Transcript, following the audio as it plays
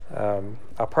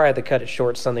I'll probably have to cut it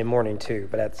short Sunday morning too,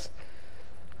 but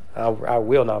I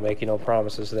will not make no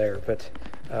promises there. But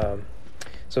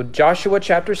so Joshua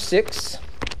chapter 6.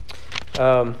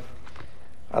 I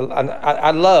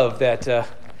love that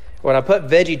when I put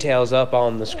VeggieTales up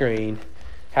on the screen,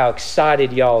 how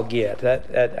excited y'all get.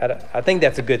 I think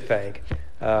that's a good thing.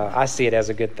 I see it as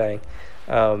a good thing.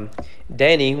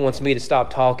 Danny wants me to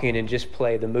stop talking and just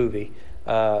play the movie,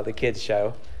 the kids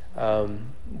show,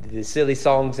 the silly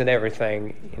songs and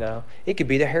everything. It could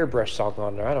be the hairbrush song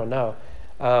on there. I don't know,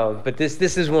 but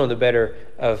this is one of the better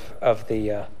of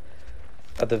the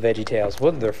VeggieTales.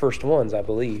 One of their first ones, I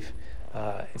believe.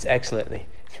 It's excellent. They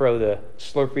throw the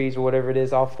Slurpees or whatever it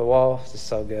is off the wall. It's just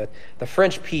so good. The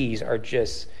French peas are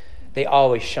they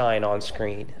always shine on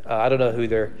screen. I don't know who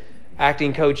their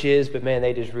acting coach is, but man,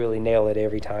 they just really nail it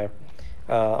every time.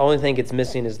 Only thing it's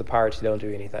missing is the pirates who don't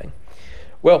do anything.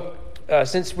 Well,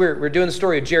 since we're doing the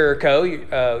story of Jericho,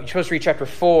 you're supposed to read chapter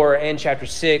 4 and chapter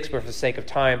 6, but for the sake of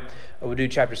time, we'll do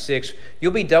chapter 6.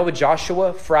 You'll be done with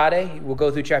Joshua Friday. We'll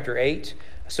go through chapter 8.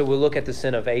 So we'll look at the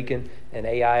sin of Achan and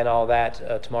Ai and all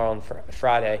that tomorrow on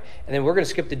Friday. And then we're going to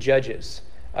skip the Judges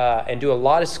and do a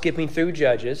lot of skipping through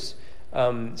Judges.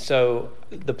 So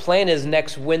the plan is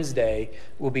next Wednesday,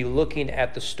 we'll be looking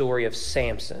at the story of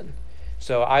Samson.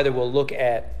 So either we'll look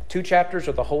at 2 chapters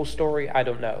or the whole story. I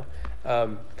don't know.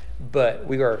 But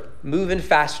we are moving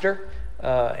faster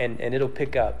and it'll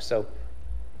pick up. So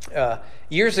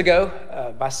years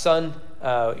ago, my son...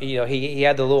 he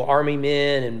had the little army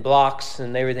men and blocks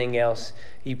and everything else.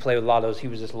 He played with a lot of those. He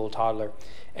was just a little toddler.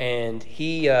 And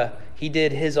he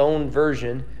did his own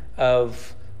version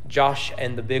of Josh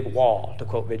and the Big Wall, to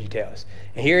quote VeggieTales.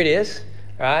 And here it is,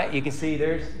 right? You can see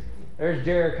there's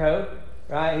Jericho,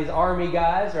 right? His army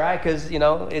guys, right? Because,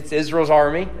 it's Israel's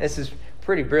army. This is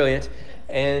pretty brilliant.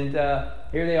 And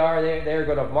here they are. They're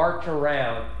going to march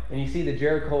around. And you see the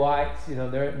Jerichoites,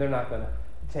 they're not going to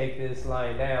take this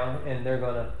lying down, and they're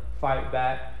going to fight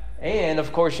back. And,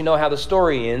 of course, you know how the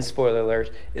story ends, spoiler alert,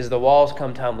 is the walls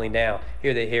come tumbling down.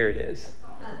 Here it is,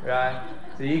 right?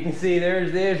 So you can see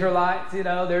there's the Israelites,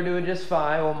 they're doing just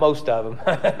fine. Well, most of them.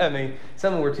 I mean,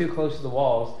 some of them were too close to the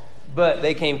walls, but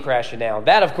they came crashing down.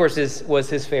 That, of course, was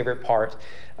his favorite part.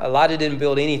 Elijah didn't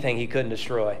build anything he couldn't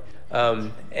destroy.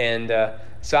 So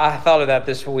I thought of that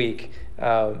this week.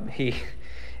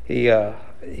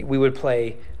 We would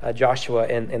play Joshua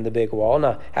and the Big Wall. And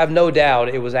I have no doubt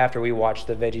it was after we watched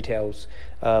the VeggieTales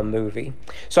movie.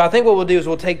 So I think what we'll do is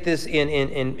we'll take this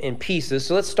in pieces.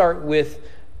 So let's start with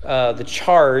the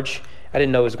charge. I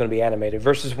didn't know it was going to be animated.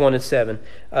 Verses 1 and 7.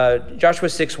 Joshua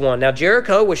 6:1. Now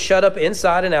Jericho was shut up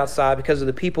inside and outside because of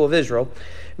the people of Israel.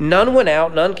 None went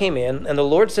out, none came in. And the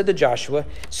Lord said to Joshua,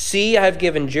 See, I have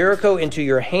given Jericho into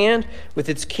your hand with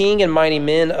its king and mighty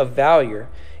men of valor.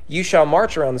 You shall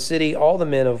march around the city, all the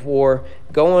men of war,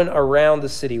 going around the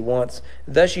city once.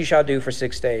 Thus you shall do for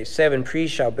 6 days. 7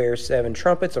 priests shall bear 7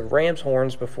 trumpets of ram's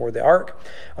horns before the ark.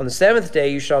 On the 7th day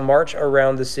you shall march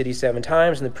around the city 7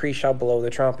 times, and the priests shall blow the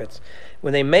trumpets.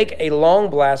 When they make a long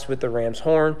blast with the ram's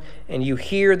horn, and you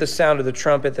hear the sound of the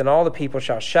trumpet, then all the people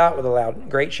shall shout with a loud,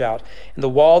 great shout, and the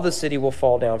wall of the city will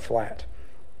fall down flat.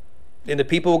 And the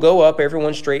people will go up,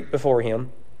 everyone straight before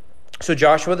him. So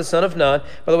Joshua, the son of Nun,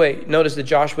 by the way, notice that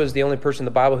Joshua is the only person in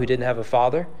the Bible who didn't have a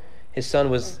father. His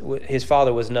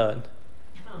father was Nun.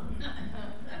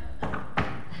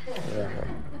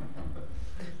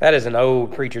 That is an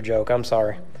old preacher joke. I'm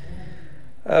sorry.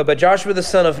 But Joshua, the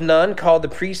son of Nun, called the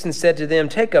priests and said to them,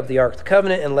 Take up the ark of the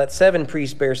covenant, and let 7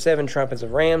 priests bear 7 trumpets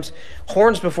of rams,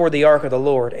 horns before the ark of the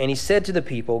Lord. And he said to the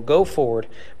people, Go forward,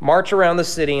 march around the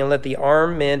city, and let the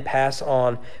armed men pass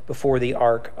on before the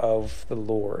ark of the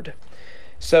Lord.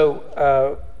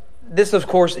 So this, of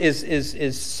course,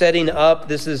 is setting up.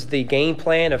 This is the game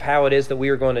plan of how it is that we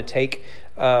are going to take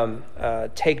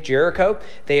Jericho.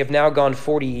 They have now gone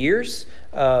 40 years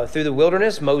through the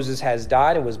wilderness. Moses has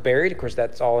died and was buried. Of course,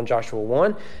 that's all in Joshua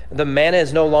 1. The manna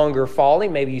is no longer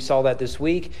falling. Maybe you saw that this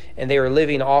week. And they are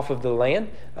living off of the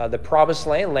land, the promised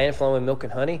land flowing with milk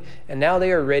and honey. And now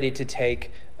they are ready to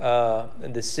take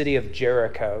the city of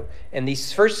Jericho. And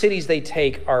these first cities they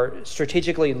take are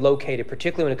strategically located,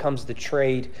 particularly when it comes to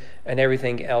trade and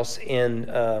everything else in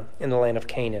the land of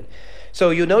Canaan.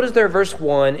 So you'll notice there, verse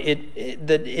 1,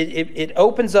 it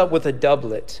opens up with a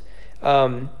doublet.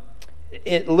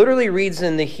 It literally reads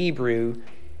in the Hebrew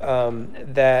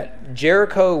that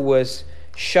Jericho was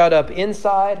shut up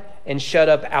inside and shut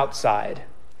up outside.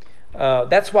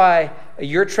 That's why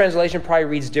your translation probably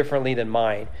reads differently than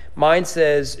mine. Mine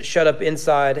says, shut up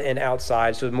inside and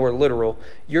outside, so it's more literal.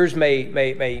 Yours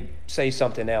may say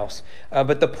something else.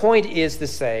 But the point is to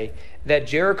say that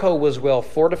Jericho was well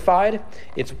fortified,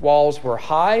 its walls were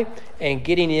high, and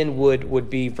getting in would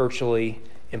be virtually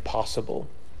impossible.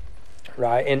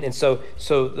 Right? And so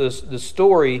the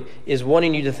story is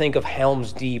wanting you to think of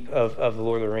Helm's Deep of the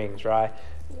Lord of the Rings, right?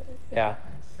 Yeah. It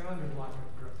sounded like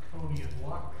a draconian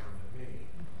lockdown to me.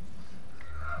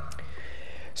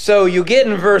 So you get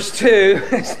in verse 2.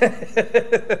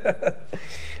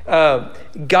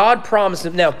 God promised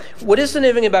him. Now, what is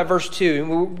significant about verse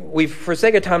 2, we've, for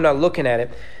sake of time, not looking at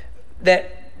it,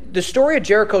 that the story of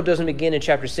Jericho doesn't begin in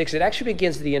chapter 6. It actually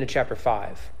begins at the end of chapter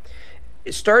 5.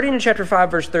 Starting in chapter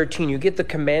 5, verse 13, you get the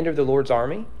commander of the Lord's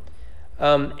army.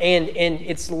 And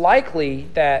it's likely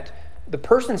that the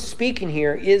person speaking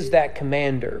here is that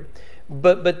commander.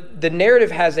 But the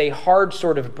narrative has a hard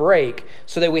sort of break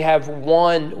so that we have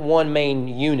one main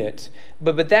unit.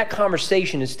 But that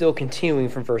conversation is still continuing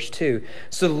from verse 2.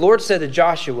 So the Lord said to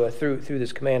Joshua through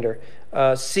this commander,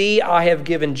 see, I have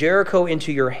given Jericho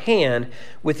into your hand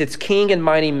with its king and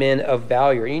mighty men of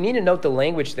valor. You need to note the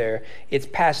language there. It's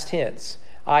past tense.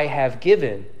 I have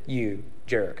given you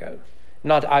Jericho,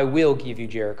 not I will give you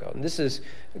Jericho. And this is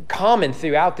common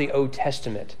throughout the Old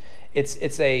Testament.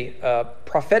 It's a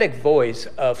prophetic voice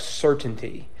of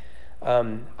certainty.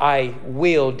 I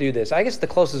will do this. I guess the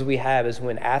closest we have is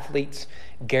when athletes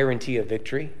guarantee a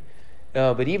victory.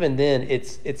 But even then,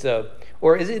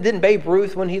 didn't Babe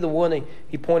Ruth, when he the one,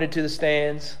 he pointed to the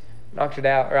stands, knocked it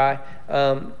out, right?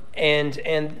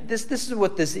 And this is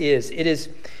what this is. It is,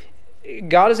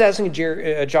 God is asking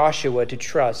Joshua to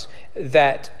trust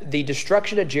that the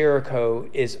destruction of Jericho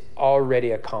is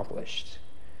already accomplished.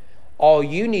 All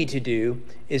you need to do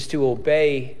is to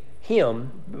obey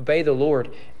him, obey the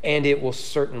Lord, and it will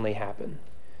certainly happen.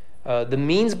 The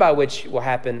means by which it will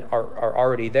happen are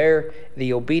already there.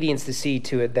 The obedience to see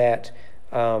to it that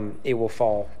it will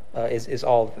fall is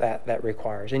all that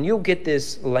requires. And you'll get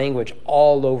this language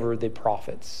all over the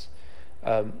prophets.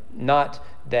 Not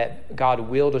that God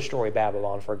will destroy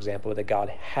Babylon, for example, but that God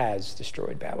has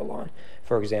destroyed Babylon,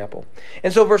 for example.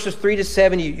 And so verses 3 to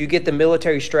 7, you get the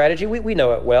military strategy. We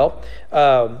know it well.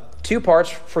 2 parts.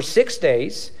 For 6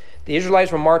 days, the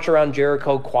Israelites will march around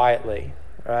Jericho quietly.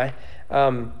 Right?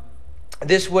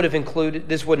 This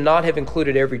would not have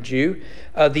included every Jew.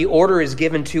 The order is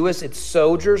given to us. It's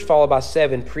soldiers, followed by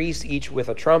 7 priests, each with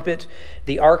a trumpet,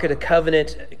 the Ark of the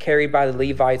Covenant carried by the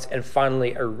Levites, and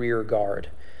finally a rear guard.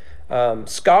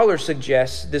 Scholars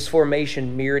suggest this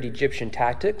formation mirrored Egyptian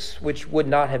tactics, which would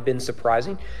not have been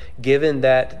surprising, given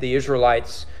that the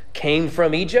Israelites came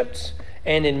from Egypt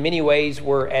and in many ways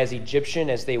were as Egyptian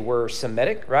as they were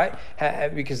Semitic, right?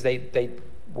 Because they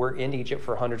were in Egypt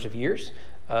for hundreds of years.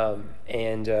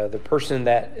 And the person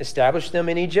that established them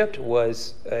in Egypt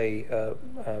was a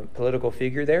political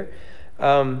figure there.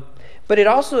 But it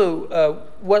also,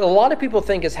 what a lot of people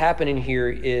think is happening here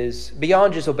is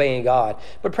beyond just obeying God,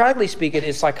 but practically speaking,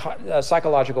 it's like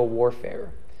psychological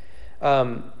warfare.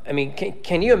 I mean,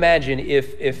 can you imagine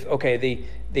if okay,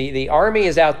 the army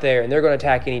is out there and they're going to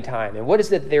attack any time, and what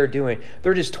is it they're doing?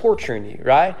 They're just torturing you,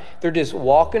 right? They're just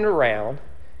walking around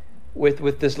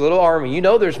with this little army. You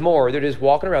know there's more. They're just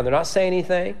walking around. They're not saying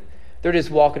anything. They're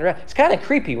just walking around. It's kind of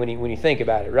creepy when you think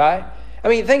about it, right? I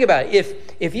mean, think about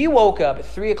it. If you woke up at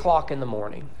 3 o'clock in the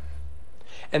morning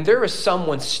and there was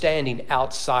someone standing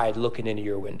outside looking into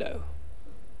your window,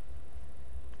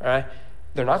 all right?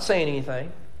 They're not saying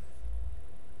anything.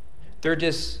 They're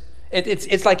just,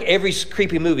 it's like every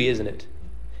creepy movie, isn't it?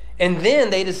 And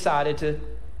then they decided to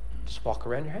just walk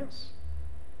around your house.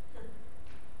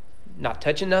 Not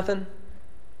touching nothing,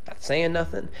 not saying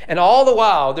nothing. And all the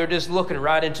while, they're just looking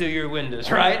right into your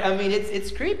windows, right? I mean,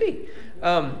 it's creepy.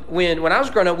 When I was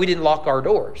growing up, we didn't lock our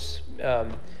doors.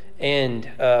 And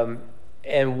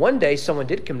one day, someone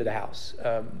did come to the house.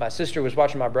 My sister was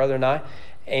watching my brother and I,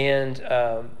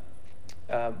 and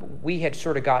we had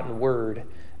sort of gotten word.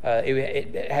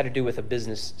 It had to do with a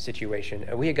business situation.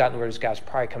 We had gotten word this guy was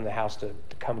probably coming to the house to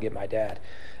come get my dad.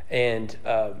 And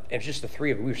it was just the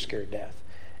 3 of us. We were scared to death.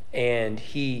 And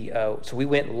so we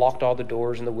went and locked all the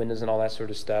doors and the windows and all that sort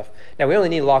of stuff. Now, we only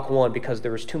need to lock one because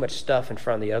there was too much stuff in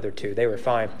front of the other 2. They were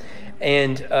fine.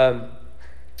 And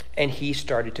he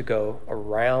started to go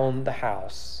around the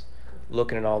house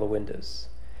looking at all the windows.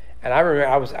 And I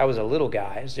remember I was a little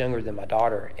guy. I was younger than my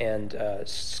daughter and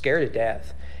scared to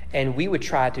death. And we would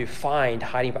try to find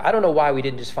hiding. I don't know why we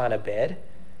didn't just find a bed.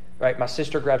 Right? My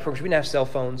sister grabbed, because we didn't have cell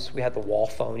phones. We had the wall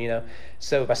phone,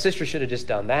 So my sister should have just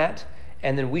done that.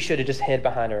 and then we should have just hid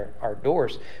behind our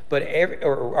doors, but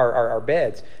our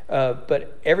beds.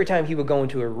 But every time he would go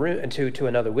into a room, to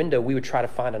another window, we would try to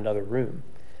find another room.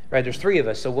 Right, there's three of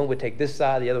us, so one would take this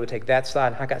side, the other would take that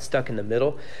side, and I got stuck in the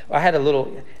middle. I had a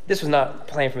little. This was not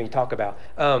planned for me to talk about.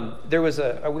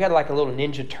 We had like a little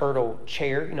Ninja Turtle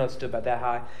chair, it stood about that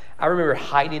high. I remember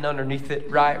hiding underneath it,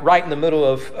 right in the middle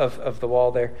of the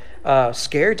wall there,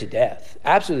 scared to death,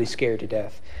 absolutely scared to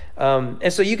death.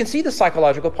 And so you can see the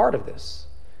psychological part of this,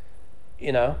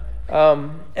 And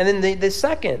then the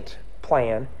second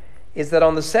plan is that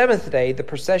on the seventh day, the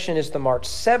procession is to march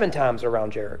 7 times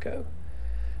around Jericho.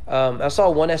 I saw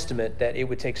one estimate that it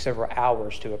would take several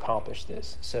hours to accomplish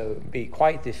this, so it would be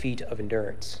quite the feat of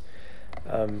endurance.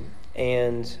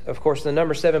 And, of course, the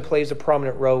number 7 plays a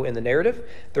prominent role in the narrative.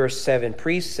 There are 7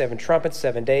 priests, 7 trumpets,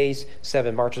 7 days,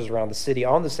 7 marches around the city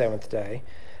on the 7th day.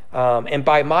 And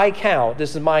by my count,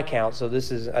 this is my count, so I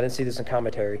didn't see this in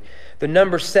commentary, the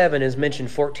number 7 is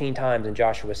mentioned 14 times in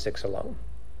Joshua 6 alone.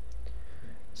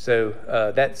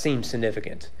 So that seems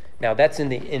significant. Now, that's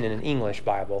in an English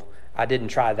Bible. I didn't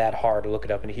try that hard to look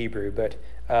it up in Hebrew, but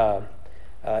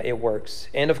it works.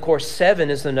 And, of course, 7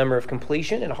 is the number of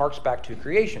completion and harks back to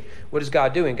creation. What is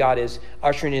God doing? God is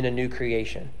ushering in a new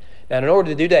creation. Now, in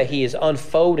order to do that, he is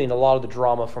unfolding a lot of the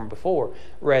drama from before.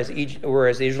 Whereas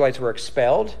the Israelites were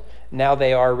expelled, now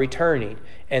they are returning.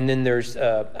 And then there's,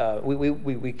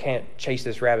 we can't chase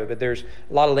this rabbit, but there's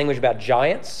a lot of language about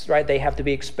giants, right? They have to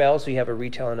be expelled, so you have a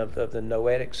retelling of the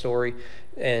Noahic story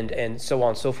and so on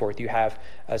and so forth. You have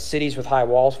cities with high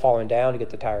walls falling down, you get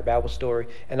the Tower of Babel story,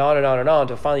 and on and on and on,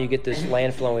 until finally you get this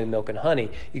land flowing with milk and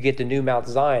honey. You get the new Mount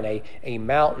Zion, a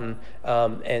mountain,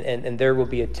 and there will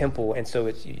be a temple, and so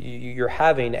you're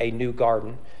having a new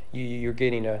garden. You're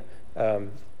getting a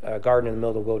garden in the middle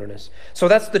of the wilderness. So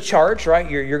that's the charge, right?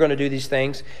 You're going to do these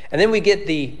things. And then we get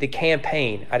the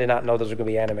campaign. I did not know those were going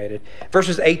to be animated.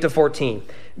 Verses 8 to 14.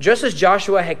 Just as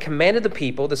Joshua had commanded the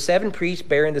people, the 7 priests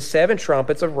bearing the 7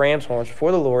 trumpets of ram's horns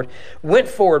before the Lord went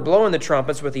forward blowing the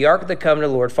trumpets with the ark of the covenant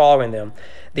of the Lord following them.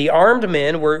 The armed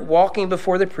men were walking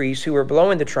before the priests who were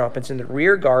blowing the trumpets, and the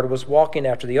rear guard was walking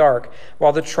after the ark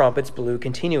while the trumpets blew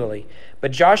continually.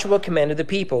 But Joshua commanded the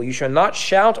people, "You shall not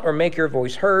shout or make your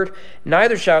voice heard,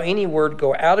 neither shall any word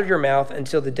go out of your mouth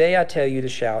until the day I tell you to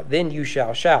shout. Then you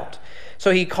shall shout."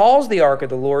 So he caused the ark of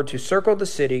the Lord to circle the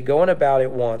city, going about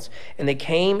it once, and they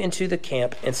came into the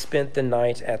camp and spent the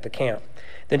night at the camp.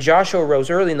 Then Joshua rose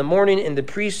early in the morning, and the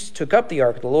priests took up the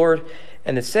ark of the Lord,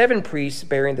 and the 7 priests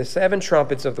bearing the 7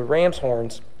 trumpets of the ram's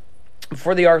horns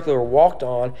before the ark of the Lord walked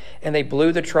on, and they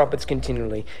blew the trumpets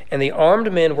continually. And the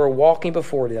armed men were walking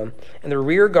before them, and the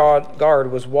rear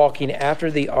guard was walking after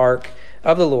the ark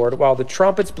of the Lord, while the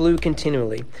trumpets blew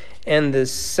continually. And the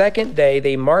second day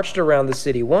they marched around the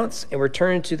city once and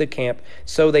returned to the camp.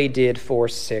 So they did for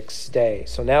 6 days.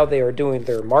 So now they are doing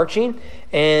their marching.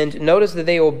 And notice that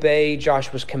they obey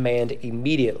Joshua's command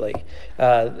immediately.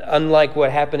 Unlike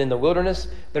what happened in the wilderness,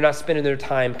 they're not spending their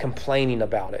time complaining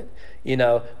about it.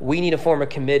 We need to form a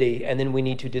committee, and then we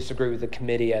need to disagree with the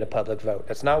committee at a public vote.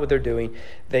 That's not what they're doing.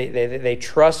 They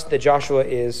trust that Joshua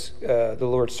is the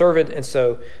Lord's servant, and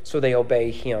so they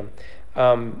obey him.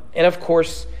 And of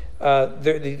course,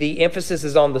 the emphasis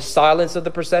is on the silence of the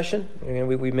procession.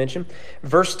 We mentioned.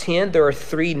 Verse 10, there are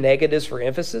 3 negatives for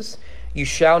emphasis. You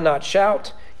shall not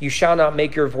shout. You shall not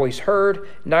make your voice heard.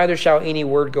 Neither shall any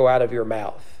word go out of your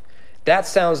mouth. That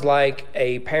sounds like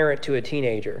a parent to a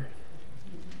teenager.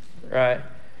 Right,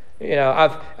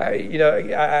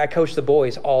 I coach the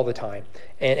boys all the time,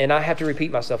 and I have to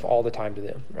repeat myself all the time to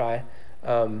them. Right,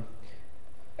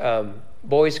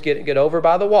 boys, get over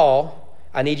by the wall.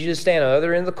 I need you to stand on the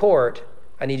other end of the court.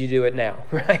 I need you to do it now.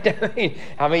 Right?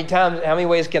 I mean, how many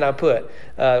ways can I put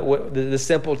the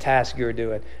simple task you're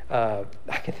doing? I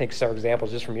can think of several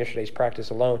examples just from yesterday's practice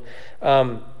alone.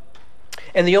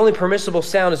 And the only permissible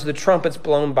sound is the trumpets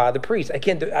blown by the priest.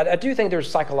 Again, I do think there's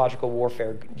psychological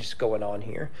warfare just going on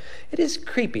here. It is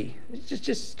creepy. It's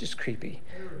just creepy.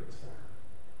 Air raid siren.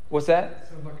 What's that?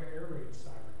 Sounds like an air raid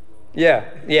siren.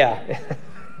 Yeah.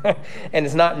 And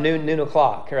it's not noon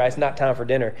o'clock, right? It's not time for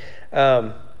dinner.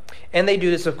 And they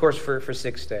do this, of course, for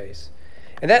 6 days.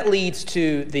 And that leads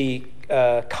to the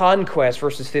conquest,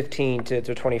 verses 15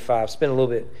 to 25. Spend a little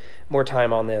bit more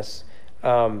time on this.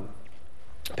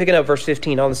 Picking up verse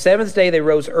 15. On the 7th day they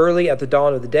rose early at the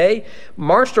dawn of the day,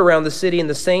 marched around the city in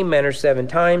the same manner 7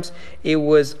 times. It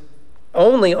was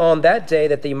only on that day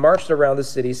that they marched around the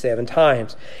city 7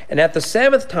 times. And at the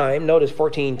 7th time, notice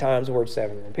 14 times the word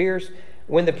 7 appears,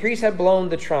 when the priests had blown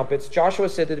the trumpets, Joshua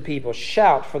said to the people,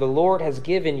 "Shout, for the Lord has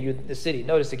given you the city."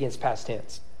 Notice again, it's past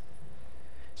tense.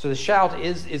 So the shout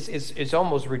is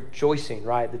almost rejoicing,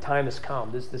 right? The time has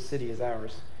come. The city is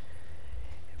ours.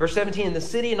 Verse 17, and the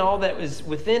city and all that is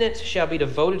within it shall be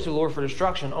devoted to the Lord for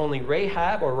destruction. Only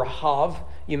Rahab, or Rahav,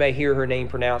 you may hear her name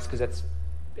pronounced because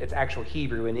it's actual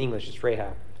Hebrew. In English, it's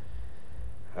Rahab.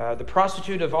 The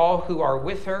prostitute of all who are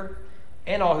with her,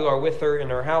 and all who are with her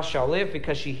in her house shall live,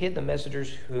 because she hid the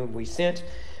messengers whom we sent.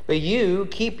 But you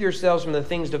keep yourselves from the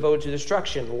things devoted to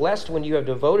destruction, lest when you have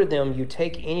devoted them, you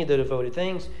take any of the devoted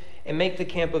things and make the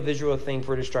camp of Israel a thing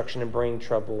for destruction and bring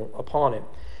trouble upon it.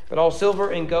 But all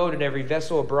silver and gold and every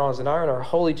vessel of bronze and iron are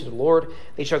holy to the Lord.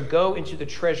 They shall go into the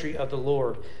treasury of the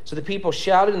Lord. So the people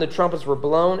shouted, and the trumpets were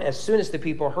blown. As soon as the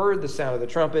people heard the sound of the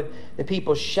trumpet, the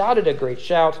people shouted a great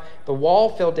shout. The wall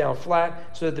fell down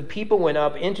flat, so that the people went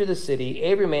up into the city,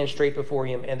 every man straight before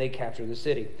him, and they captured the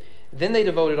city. Then they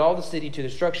devoted all the city to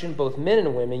destruction, both men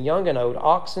and women, young and old,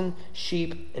 oxen,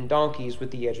 sheep, and donkeys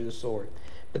with the edge of the sword.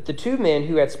 But the two men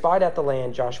who had spied out the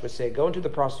land, Joshua said, go into the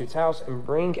prostitute's house and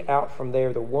bring out from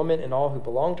there the woman and all who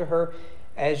belong to her,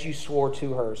 as you swore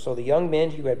to her. So the young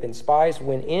men who had been spies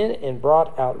went in and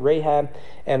brought out Rahab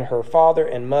and her father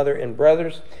and mother and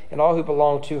brothers and all who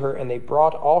belonged to her, and they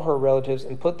brought all her relatives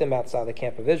and put them outside the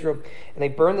camp of Israel. And they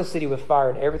burned the city with fire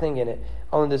and everything in it,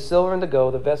 only the silver and the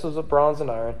gold, the vessels of bronze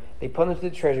and iron, they put into the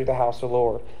treasury of the house of the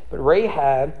Lord. But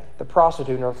Rahab, the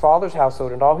prostitute, and her father's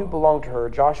household, and all who belonged to her,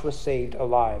 Joshua saved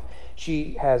alive.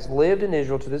 She has lived in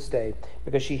Israel to this day,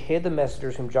 because she hid the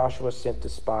messengers whom Joshua sent to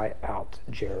spy out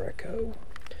Jericho.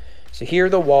 So here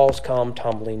the walls come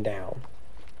tumbling down.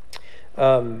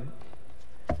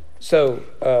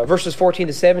 Verses 14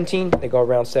 to 17, they go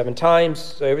around 7 times.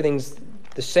 So everything's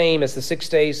the same as the 6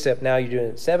 days, except now you're doing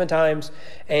it 7 times,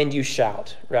 and you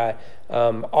shout, right?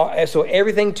 So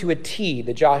everything to a T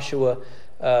that Joshua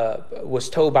was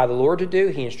told by the Lord to do,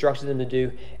 he instructed them to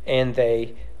do, and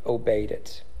they obeyed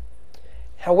it.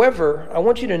 However, I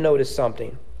want you to notice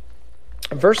something.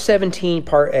 Verse 17,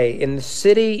 part A, and the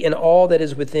city and all that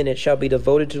is within it shall be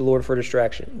devoted to the Lord for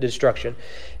destruction.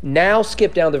 Now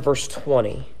skip down to verse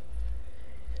 20.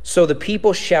 So the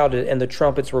people shouted and the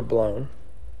trumpets were blown.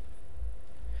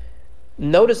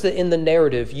 Notice that in the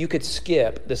narrative, you could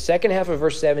skip the second half of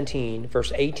verse 17,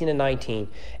 verse 18 and 19,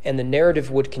 and the narrative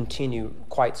would continue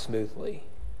quite smoothly.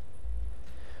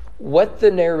 What the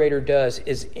narrator does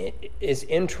is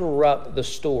interrupt the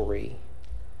story.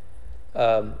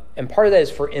 And part of that is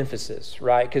for emphasis,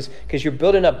 right? Because you're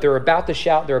building up, they're about to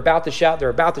shout, they're about to shout, they're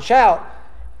about to shout.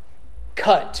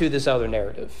 Cut to this other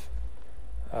narrative.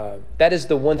 That is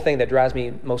the one thing that drives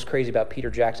me most crazy about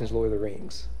Peter Jackson's Lord of the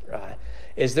Rings, right?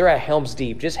 Is they're at Helm's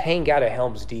Deep. Just hang out at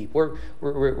Helm's Deep.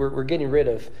 We're getting rid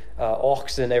of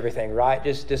orcs and everything, right?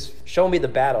 Just show me the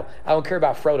battle. I don't care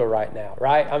about Frodo right now,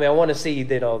 right? I mean, I want to see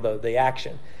the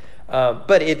action,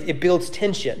 but it builds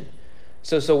tension.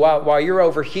 So while you're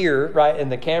over here, right,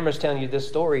 and the camera's telling you this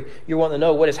story, you want to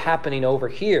know what is happening over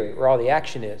here, where all the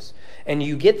action is, and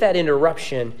you get that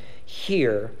interruption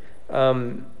here.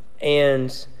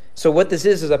 And so what this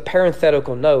is a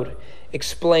parenthetical note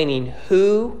explaining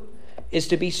who is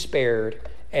to be spared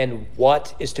and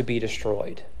what is to be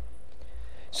destroyed.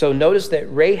 So notice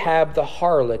that Rahab the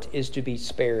harlot is to be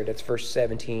spared. That's verse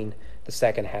 17, the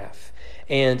second half.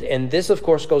 And this, of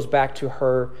course, goes back to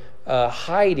her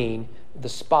hiding the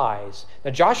spies.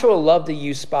 Now, Joshua loved to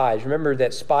use spies. Remember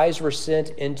that spies were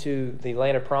sent into the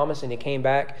land of promise, and he came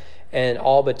back, and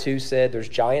all but 2 said, there's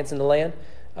giants in the land.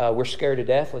 We're scared to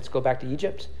death. Let's go back to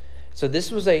Egypt. So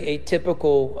this was a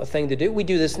typical thing to do. We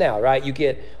do this now, right? You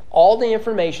get all the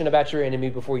information about your enemy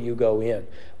before you go in.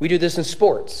 We do this in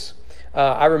sports.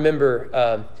 I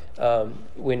remember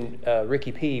when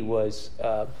Ricky P. was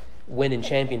winning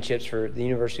championships for the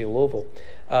University of Louisville.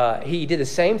 He did the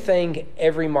same thing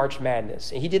every March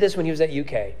Madness. And he did this when he was at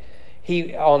UK.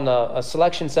 He, on a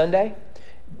selection Sunday,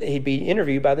 he'd be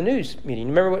interviewed by the news meeting.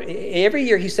 Remember, every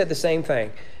year he said the same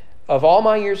thing. Of all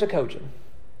my years of coaching,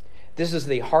 this is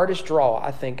the hardest draw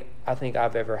I think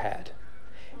I've ever had.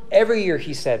 Every year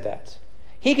he said that.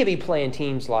 He could be playing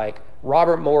teams like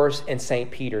Robert Morris and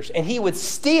St. Peter's, and he would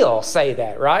still say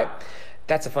that, right?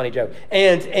 That's a funny joke.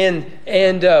 And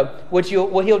what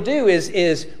he'll do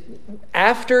is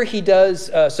after he does,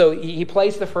 so he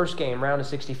plays the first game, round of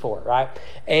 64, right?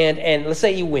 And let's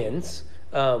say he wins.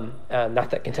 Not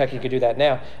that Kentucky could do that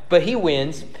now, but he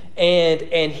wins,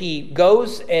 and he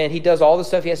goes and he does all the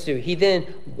stuff he has to do. He then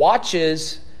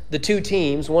watches the 2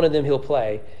 teams, one of them he'll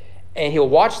play, and he'll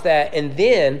watch that, and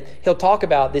then he'll talk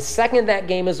about the second that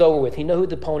game is over with, he knows who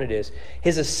the opponent is.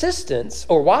 His assistants,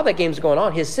 or while that game's going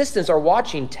on, his assistants are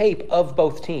watching tape of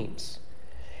both teams.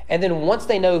 And then once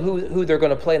they know who they're going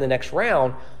to play in the next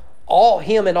round,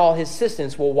 him and all his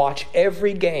assistants will watch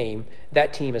every game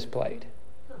that team has played.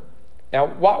 Now,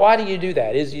 why do you do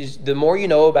that? The more you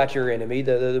know about your enemy,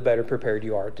 the better prepared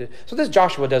you are. So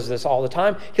Joshua does this all the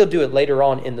time. He'll do it later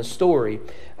on in the story.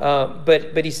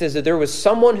 But he says that there was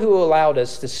someone who allowed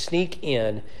us to sneak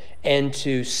in and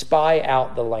to spy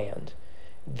out the land.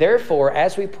 Therefore,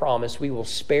 as we promised, we will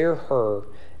spare her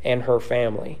and her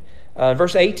family.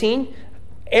 Verse 18,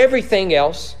 everything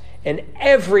else and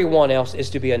everyone else is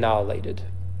to be annihilated.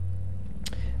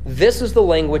 This is the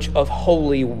language of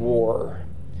holy war.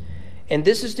 And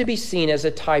this is to be seen as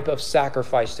a type of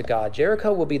sacrifice to God.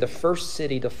 Jericho will be the first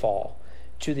city to fall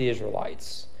to the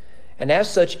Israelites. And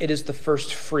as such, it is the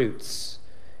first fruits.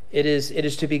 It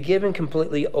is to be given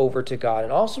completely over to God.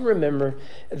 And also remember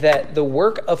that the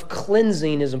work of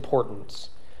cleansing is important.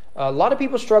 A lot of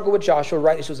people struggle with Joshua,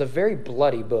 right? This was a very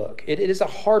bloody book. It is a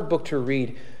hard book to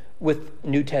read with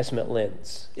New Testament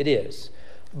lens. It is.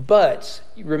 But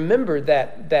remember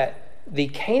that the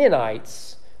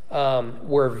Canaanites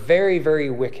were very, very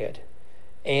wicked.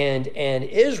 And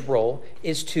Israel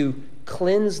is to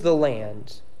cleanse the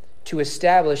land, to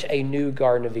establish a new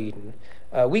Garden of Eden.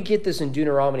 We get this in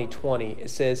Deuteronomy 20. It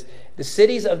says, the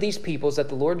cities of these peoples that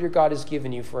the Lord your God has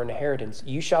given you for inheritance,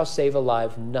 you shall save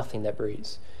alive nothing that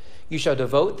breathes. You shall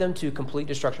devote them to complete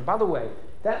destruction. By the way,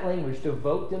 that language,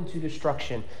 devote them to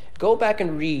destruction, go back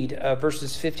and read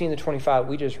verses 15 to 25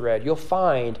 we just read. You'll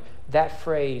find that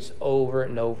phrase over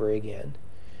and over again.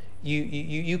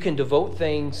 You can devote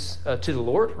things to the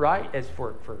Lord, right, as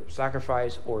for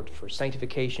sacrifice or for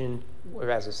sanctification, or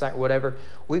as a whatever.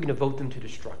 We can devote them to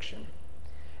destruction.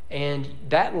 And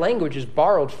that language is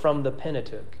borrowed from the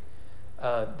Pentateuch,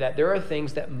 that there are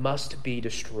things that must be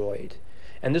destroyed.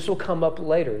 And this will come up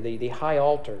later. The high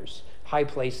altars, high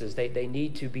places, they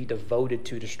need to be devoted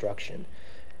to destruction.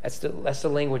 That's the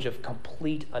language of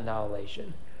complete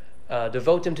annihilation.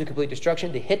 Devote them to complete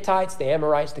destruction. The Hittites, the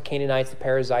Amorites, the Canaanites, the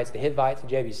Perizzites, the Hivites, the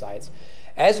Jebusites,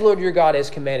 as the Lord your God has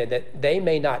commanded, that they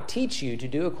may not teach you to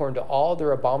do according to all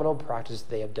their abominable practices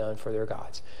they have done for their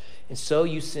gods. And so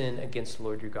you sin against the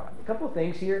Lord your God. A couple of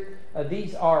things here.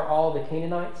 These are all the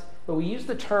Canaanites, but we use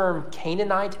the term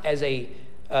Canaanite as a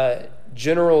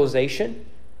generalization,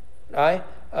 right?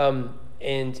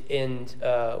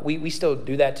 We still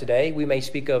do that today. We may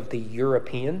speak of the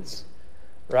Europeans,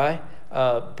 right?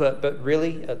 But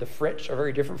really, the French are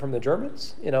very different from the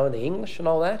Germans, and the English and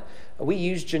all that. We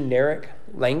use generic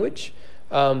language.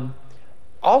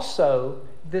 Also,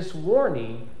 this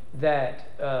warning that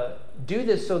do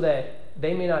this so that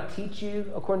they may not teach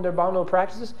you according to their abominable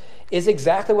practices is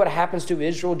exactly what happens to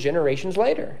Israel generations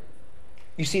later.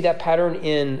 You see that pattern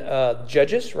in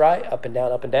Judges, right? Up and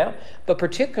down, up and down. But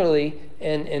particularly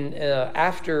in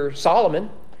after Solomon,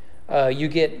 you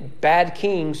get bad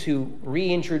kings who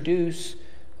reintroduce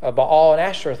Baal and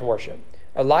Ashtoreth worship.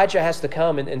 Elijah has to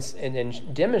come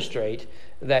and demonstrate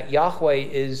that Yahweh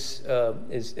is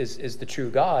the true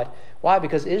God. Why?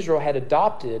 Because Israel had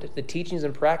adopted the teachings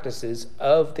and practices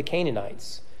of the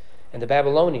Canaanites and the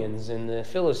Babylonians and the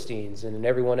Philistines and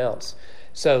everyone else.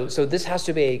 So this has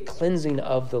to be a cleansing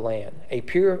of the land, a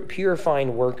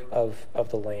purifying work of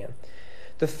the land.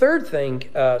 The third thing,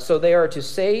 so they are to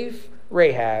save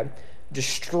Rahab,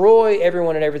 destroy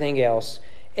everyone and everything else,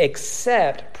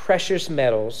 except precious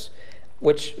metals,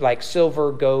 which like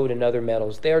silver, gold, and other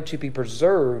metals. They are to be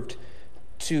preserved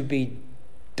to be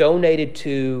donated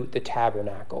to the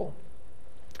tabernacle.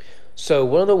 So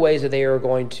one of the ways that they are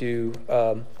going to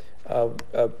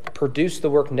produce the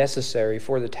work necessary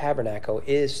for the tabernacle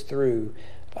is through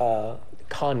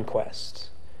conquest.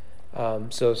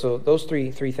 So those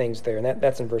three things there, and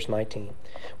that's in verse 19.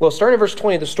 Well, starting in verse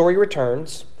 20, the story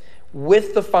returns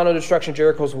with the final destruction of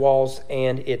Jericho's walls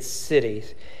and its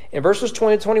cities. In verses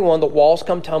 20 to 21, the walls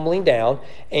come tumbling down,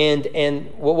 and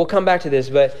we'll come back to this,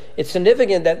 but it's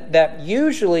significant that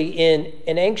usually in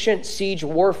ancient siege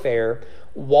warfare,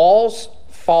 walls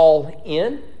fall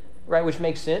in, right, which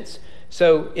makes sense.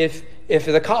 So if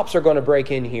the cops are going to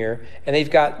break in here and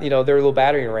they've got their little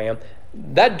battering ram,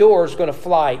 that door is going to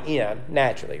fly in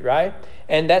naturally, right?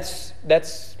 And that's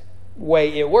the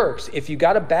way it works. If you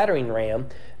got a battering ram,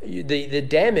 the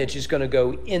damage is going to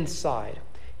go inside.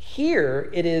 Here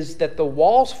it is that the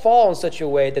walls fall in such a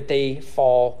way that they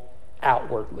fall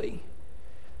outwardly,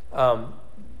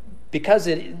 because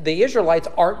the Israelites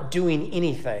aren't doing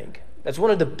anything. That's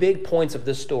one of the big points of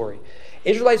this story.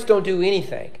 Israelites don't do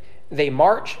anything. They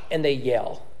march and they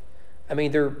yell. I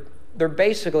mean, they're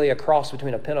basically a cross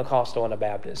between a Pentecostal and a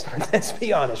Baptist. Let's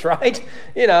be honest, right?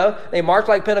 They march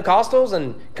like Pentecostals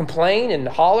and complain and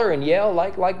holler and yell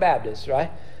like Baptists, right?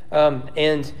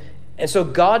 And so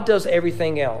God does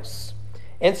everything else.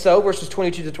 And so, verses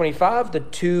 22 to 25, the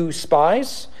two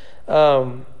spies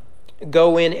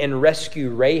go in and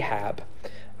rescue Rahab.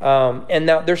 And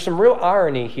now there's some real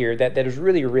irony here that is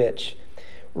really rich.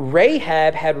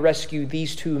 Rahab had rescued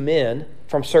these two men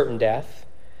from certain death.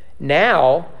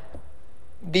 Now,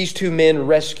 these two men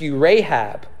rescue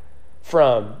Rahab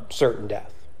from certain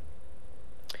death.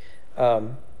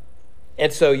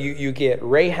 And so you get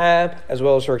Rahab as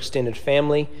well as her extended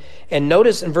family. And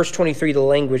notice in verse 23, the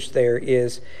language there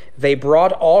is, they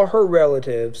brought all her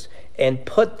relatives and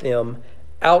put them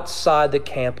outside the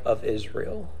camp of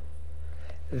Israel.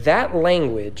 That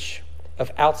language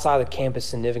of outside the camp is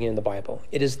significant in the Bible.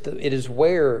 It is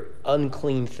where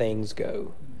unclean things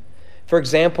go. For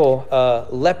example,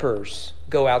 lepers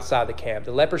go outside the camp.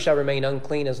 The leper shall remain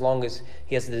unclean as long as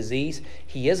he has the disease.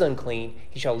 He is unclean.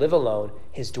 He shall live alone.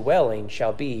 His dwelling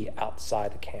shall be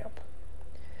outside the camp.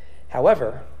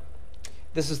 However,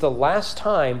 this is the last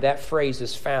time that phrase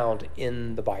is found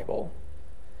in the Bible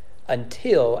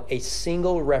until a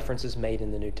single reference is made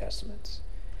in the New Testament.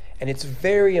 And it's a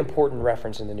very important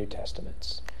reference in the New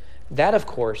Testament. That, of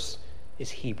course,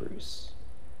 is Hebrews.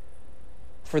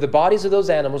 For the bodies of those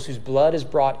animals whose blood is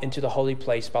brought into the holy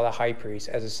place by the high priest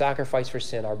as a sacrifice for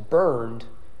sin are burned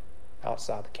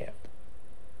outside the camp.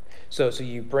 So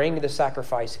you bring the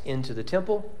sacrifice into the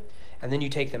temple, and then you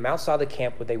take them outside the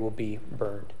camp where they will be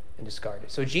burned and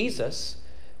discarded. So Jesus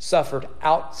suffered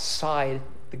outside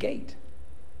the gate.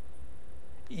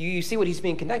 You see what he's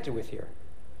being connected with here.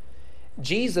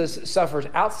 Jesus suffered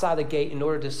outside the gate in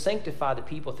order to sanctify the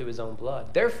people through his own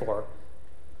blood. Therefore,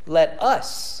 let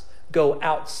us go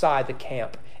outside the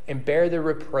camp and bear the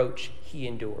reproach he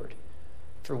endured.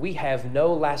 For we have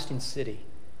no lasting city,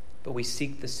 but we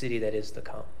seek the city that is to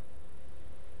come.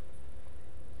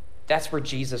 That's where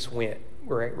Jesus went,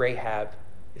 where Rahab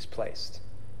is placed.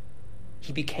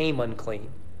 He became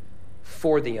unclean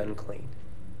for the unclean,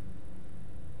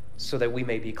 so that we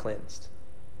may be cleansed.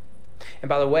 And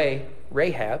by the way,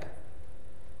 Rahab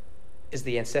is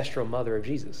the ancestral mother of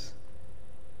Jesus.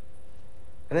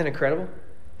 Isn't that incredible?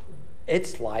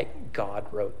 It's like God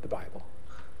wrote the Bible.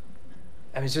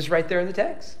 I mean, it's just right there in the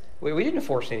text. We didn't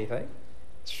force anything.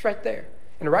 It's just right there.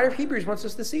 And the writer of Hebrews wants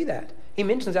us to see that. He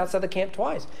mentions outside the camp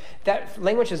twice. That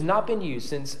language has not been used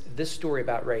since this story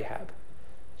about Rahab.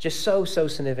 Just so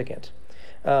significant.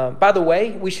 By the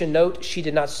way, we should note she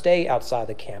did not stay outside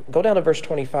the camp. Go down to verse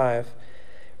 25.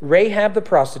 Rahab the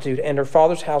prostitute and her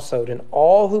father's household and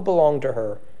all who belonged to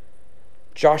her,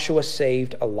 Joshua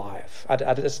saved alive.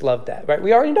 I just love that. Right?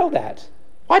 We already know that.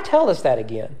 Why tell us that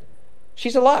again?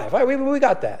 She's alive. Right? We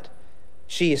got that.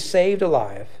 She is saved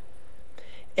alive.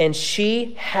 And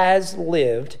she has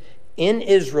lived in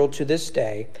Israel to this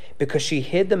day because she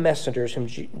hid the messengers whom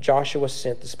Joshua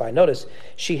sent to spy. Notice,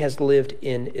 she has lived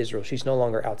in Israel. She's no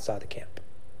longer outside the camp.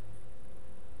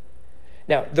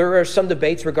 Now, there are some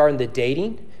debates regarding the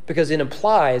dating because it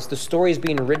implies the story is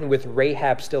being written with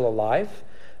Rahab still alive.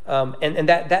 And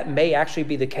that may actually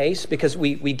be the case because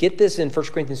we get this in 1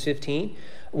 Corinthians 15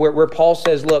 where Paul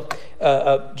says, look,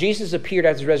 Jesus appeared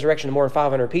after his resurrection to more than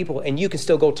 500 people, and you can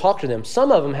still go talk to them. Some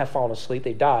of them have fallen asleep,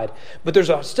 they died, but there's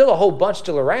still a whole bunch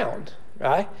still around,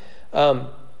 right?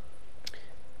 But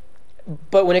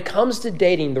when it comes to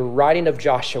dating the writing of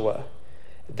Joshua,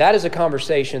 that is a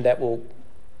conversation that will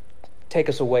take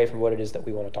us away from what it is that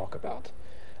we want to talk about.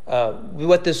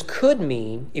 What this could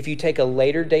mean, if you take a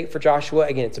later date for Joshua,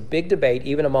 again, it's a big debate,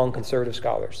 even among conservative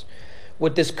scholars.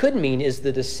 What this could mean is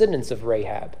the descendants of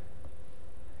Rahab.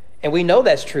 And we know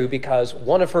that's true because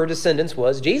one of her descendants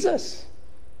was Jesus.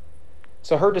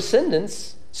 So her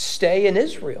descendants stay in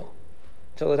Israel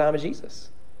until the time of Jesus.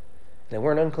 They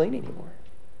weren't unclean anymore.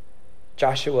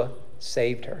 Joshua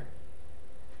saved her.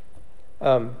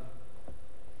 Well,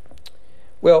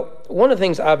 one of the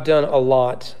things I've done a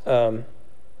lot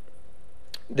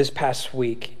this past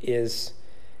week is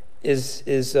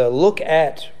look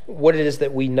at what it is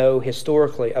that we know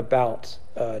historically about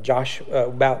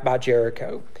about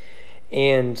Jericho.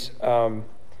 And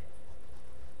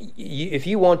if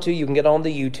you want to, you can get on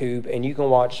the YouTube and you can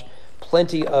watch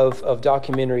plenty of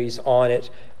documentaries on it,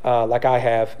 like I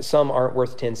have. Some aren't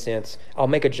worth 10 cents. I'll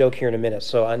make a joke here in a minute,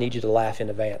 so I need you to laugh in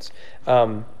advance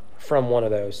from one of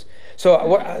those.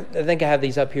 So I think I have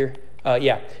these up here.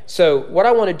 Yeah. So what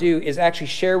I want to do is actually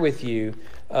share with you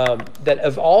that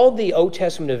of all the Old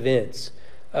Testament events,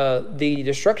 the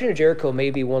destruction of Jericho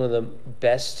may be one of the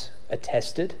best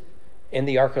attested in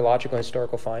the archaeological and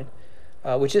historical find,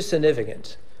 which is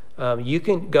significant. You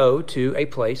can go to a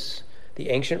place, the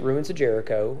ancient ruins of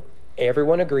Jericho.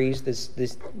 Everyone agrees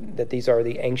that these are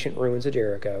the ancient ruins of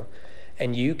Jericho.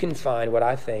 And you can find what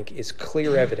I think is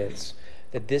clear evidence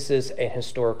that this is a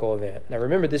historical event. Now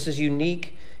remember, this is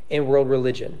unique in world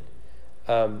religion.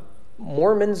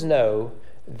 Mormons know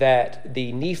that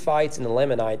the Nephites and the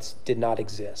Lamanites did not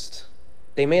exist.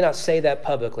 They may not say that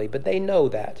publicly, but they know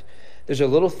that. There's a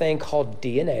little thing called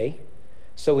DNA,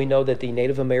 so we know that the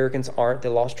Native Americans aren't the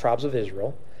lost tribes of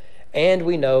Israel, and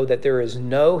we know that there is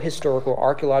no historical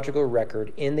archaeological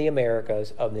record in the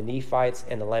Americas of the Nephites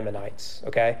and the Lamanites,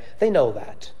 okay? They know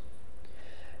that.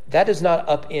 That does not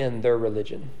upend their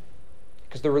religion,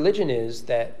 because the religion is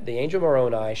that the angel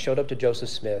Moroni showed up to Joseph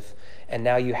Smith, and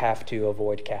now you have to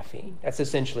avoid caffeine. That's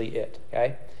essentially it,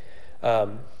 okay?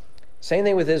 Same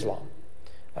thing with Islam.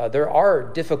 There are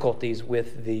difficulties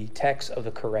with the text of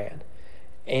the Quran.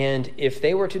 And if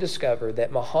they were to discover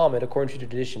that Muhammad, according to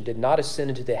tradition, did not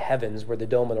ascend into the heavens where the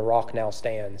Dome of the Rock now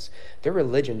stands, their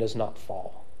religion does not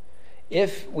fall.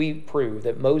 If we prove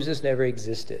that Moses never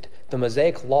existed, the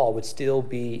Mosaic law would still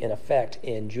be in effect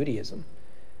in Judaism,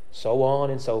 so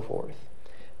on and so forth.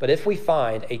 But if we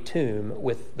find a tomb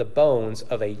with the bones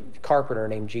of a carpenter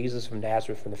named Jesus from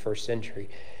Nazareth from the first century,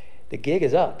 the gig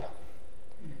is up.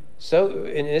 So,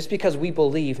 and it's because we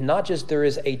believe not just there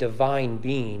is a divine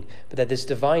being, but that this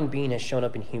divine being has shown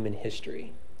up in human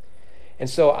history. And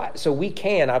so we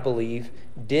can, I believe,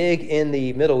 dig in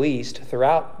the Middle East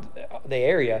throughout the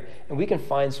area, and we can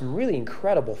find some really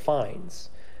incredible finds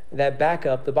that back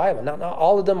up the Bible. Not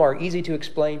all of them are easy to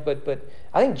explain, but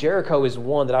I think Jericho is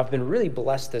one that I've been really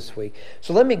blessed this week.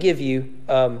 So let me give you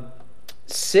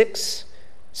six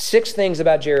things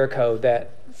about Jericho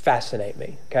that fascinate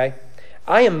me, okay?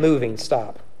 I am moving,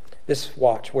 stop. This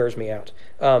watch wears me out.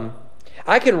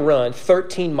 I can run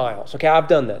 13 miles. Okay, I've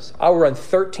done this. I'll run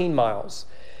 13 miles,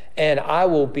 and I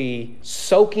will be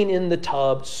soaking in the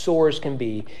tub, sore as can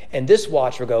be, and this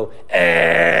watch will go,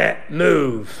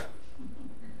 move.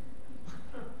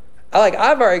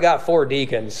 I've already got 4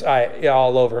 deacons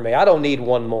all over me. I don't need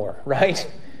one more,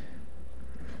 right?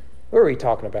 What are we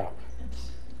talking about?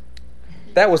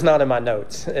 That was not in my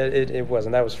notes. It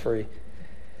wasn't. That was free.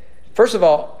 First of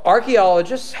all,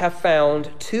 archaeologists have found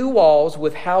 2 walls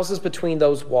with houses between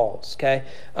those walls, okay?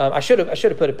 I should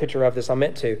have put a picture of this. I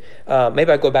meant to.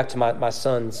 Maybe I'll go back to my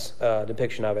son's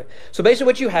depiction of it. So basically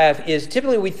what you have is,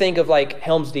 typically we think of like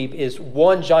Helm's Deep is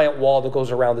one giant wall that goes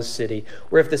around the city,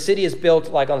 where if the city is built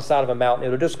like on the side of a mountain,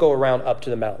 it'll just go around up to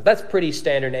the mountain. That's pretty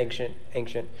standard in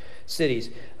ancient cities.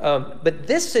 But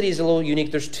this city is a little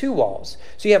unique. There's 2 walls.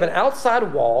 So you have an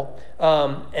outside wall,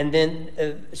 and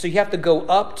then so you have to go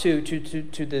up to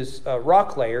this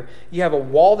rock layer. You have a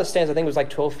wall that stands, I think it was like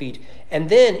 12 feet. And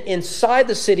then inside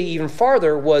the city even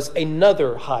farther was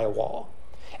another high wall.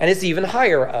 And it's even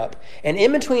higher up. And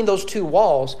in between those 2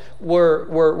 walls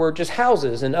were just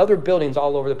houses and other buildings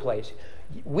all over the place.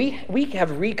 We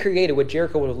have recreated what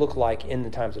Jericho would have looked like in the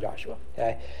times of Joshua.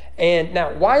 Okay? And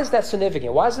now, why is that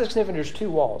significant? Why is it significant? There's 2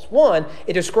 walls. One,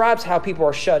 it describes how people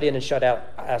are shut in and shut out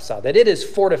outside, that it is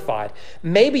fortified.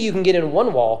 Maybe you can get in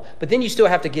one wall, but then you still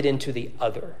have to get into the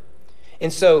other.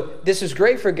 And so this is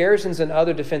great for garrisons and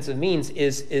other defensive means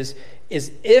is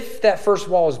if that first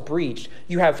wall is breached,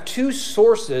 you have 2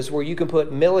 sources where you can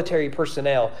put military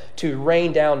personnel to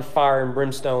rain down fire and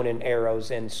brimstone and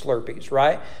arrows and Slurpees,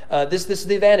 right? This is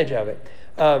the advantage of it.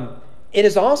 It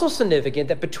is also significant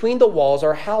that between the walls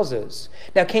are houses.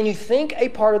 Now, can you think a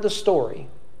part of the story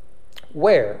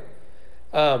where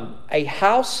a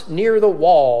house near the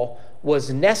wall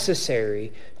was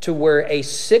necessary to where a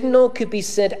signal could be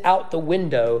sent out the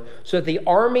window so that the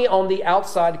army on the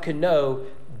outside could know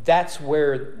that's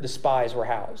where the spies were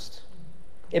housed?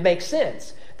 It makes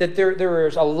sense that there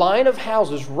is a line of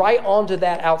houses right onto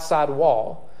that outside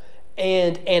wall.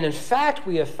 And in fact,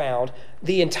 we have found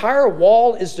the entire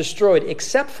wall is destroyed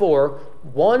except for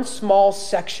one small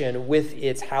section with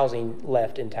its housing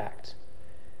left intact.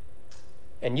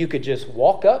 And you could just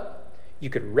walk up, you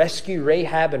could rescue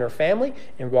Rahab and her family,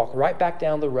 and walk right back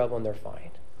down the rubble and they're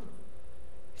fine.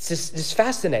 It's just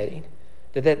fascinating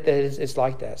that it's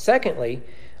like that. Secondly,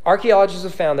 archaeologists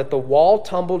have found that the wall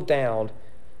tumbled down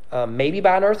maybe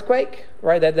by an earthquake,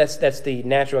 right? That's the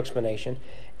natural explanation.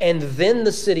 And then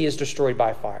the city is destroyed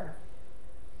by fire.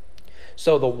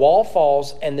 So the wall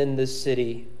falls, and then the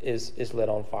city is lit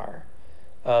on fire.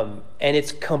 And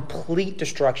it's complete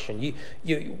destruction.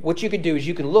 What you could do is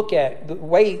you can look at the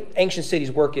way ancient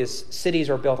cities work is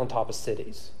cities are built on top of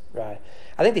cities, right?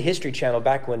 I think the History Channel,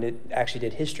 back when it actually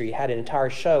did history, had an entire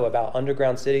show about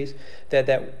underground cities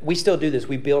that we still do this.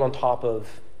 We build on top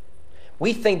of.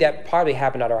 We think that probably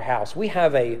happened at our house. We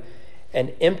have an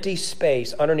empty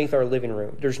space underneath our living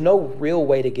room. There's no real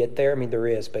way to get there. I mean, there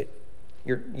is, but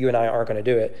you and I aren't going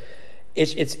to do it.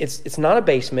 It's not a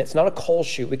basement. It's not a coal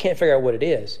chute. We can't figure out what it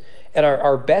is. And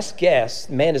our best guess,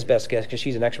 Amanda's best guess, because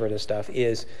she's an expert at this stuff,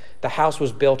 is the house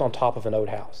was built on top of an old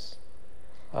house.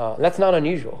 That's not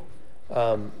unusual.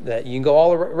 That you can go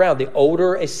all around. The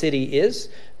older a city is,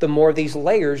 the more of these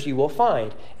layers you will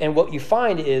find. And what you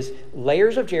find is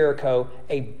layers of Jericho,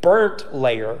 a burnt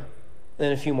layer,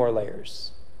 and a few more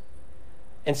layers.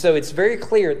 And so it's very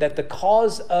clear that the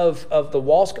cause of the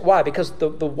walls, why? Because the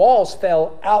walls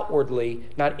fell outwardly,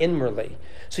 not inwardly.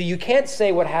 So you can't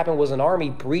say what happened was an army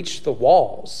breached the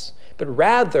walls, but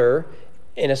rather,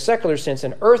 in a secular sense,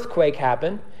 an earthquake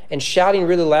happened, and shouting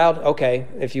really loud, okay,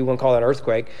 if you want to call it an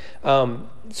earthquake.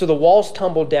 So the walls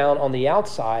tumbled down on the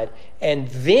outside, and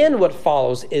then what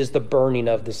follows is the burning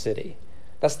of the city.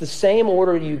 That's the same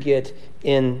order you get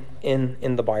in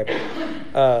the Bible.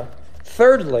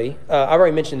 Thirdly, I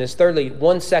already mentioned this. Thirdly,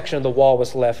 one section of the wall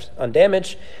was left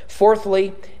undamaged.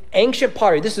 Fourthly, ancient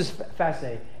pottery. This is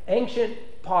fascinating. Ancient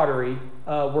pottery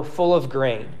were full of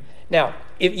grain. Now,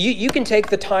 if you can take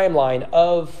the timeline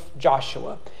of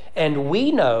Joshua, and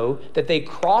we know that they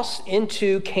cross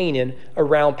into Canaan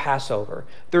around Passover.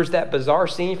 There's that bizarre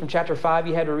scene from chapter 5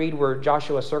 you had to read where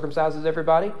Joshua circumcises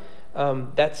everybody.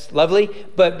 That's lovely,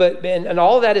 and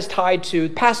all of that is tied to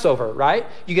Passover, right?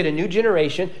 You get a new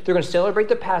generation. They're going to celebrate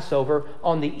the Passover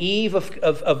on the eve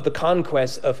of the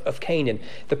conquest of Canaan.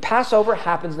 The Passover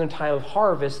happens in a time of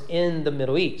harvest in the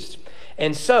Middle East.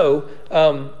 And so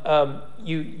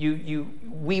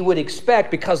we would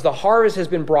expect, because the harvest has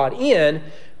been brought in,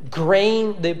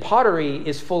 grain, the pottery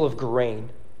is full of grain.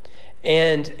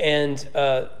 And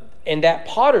that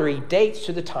pottery dates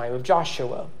to the time of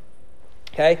Joshua.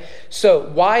 Okay, so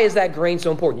why is that grain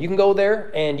so important? You can go there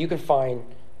and you can find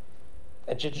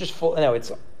just full. No,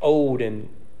 it's old and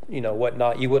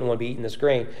whatnot. You wouldn't want to be eating this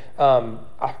grain.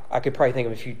 I could probably think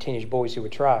of a few teenage boys who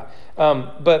would try.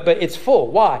 But it's full.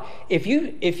 Why? If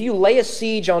you lay a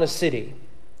siege on a city,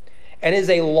 and it is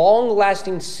a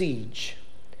long-lasting siege,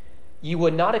 you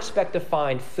would not expect to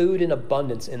find food in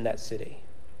abundance in that city.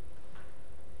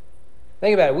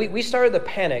 Think about it. We started the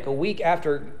panic a week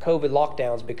after COVID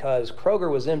lockdowns because Kroger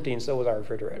was empty and so was our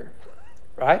refrigerator,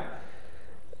 right?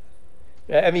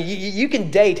 I mean, you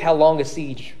can date how long a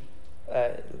siege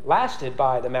lasted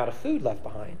by the amount of food left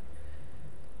behind.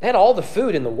 They had all the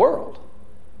food in the world.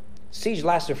 Siege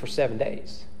lasted for 7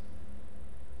 days.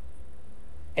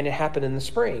 And it happened in the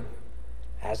spring,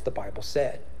 as the Bible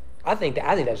said. I think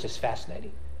that's just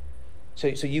fascinating. So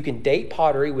you can date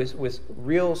pottery with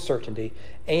real certainty,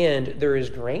 and there is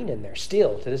grain in there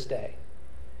still to this day.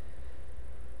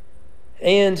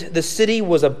 And the city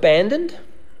was abandoned,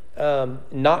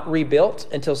 not rebuilt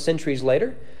until centuries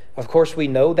later. Of course, we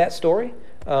know that story.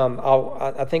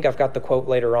 I think I've got the quote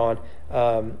later on.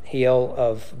 Hiel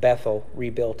of Bethel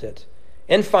rebuilt it.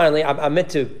 And finally, I meant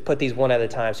to put these one at a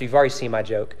time, so you've already seen my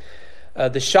joke.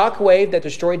 The shock wave that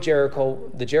destroyed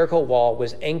Jericho, the Jericho wall,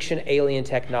 was ancient alien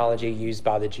technology used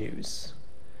by the Jews.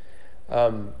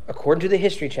 According to the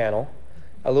History Channel,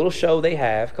 a little show they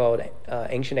have called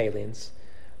Ancient Aliens,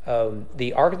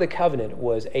 the Ark of the Covenant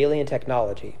was alien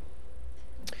technology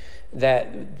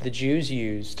that the Jews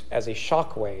used as a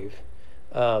shock wave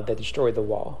that destroyed the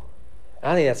wall.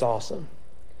 I think that's awesome.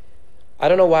 I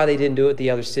don't know why they didn't do it with the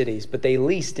other cities, but they at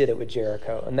least did it with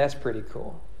Jericho, and that's pretty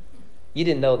cool. You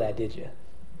didn't know that, did you?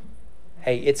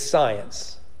 Hey, it's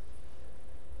science.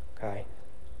 Okay.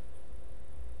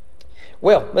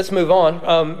 Well, let's move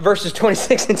on. Verses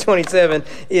 26 and 27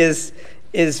 is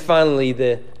finally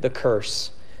the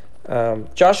curse.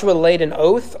 Joshua laid an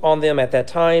oath on them at that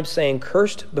time, saying,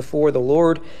 "Cursed before the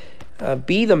Lord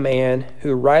be the man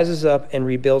who rises up and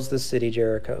rebuilds the city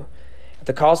Jericho. At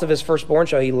the cost of his firstborn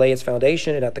shall he lay its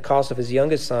foundation, and at the cost of his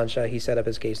youngest son shall he set up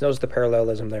his gates." Notice the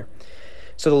parallelism there.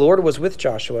 So the Lord was with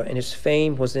Joshua, and his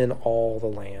fame was in all the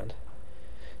land.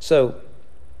 So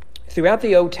throughout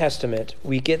the Old Testament,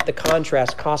 we get the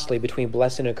contrast constantly between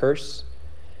blessing and curse.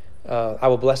 I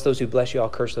will bless those who bless you, I'll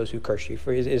curse those who curse you.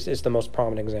 It's the most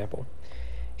prominent example.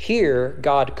 Here,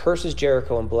 God curses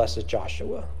Jericho and blesses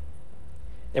Joshua.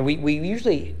 And we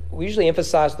usually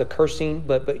emphasize the cursing,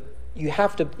 but you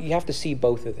have to see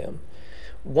both of them.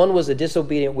 One was a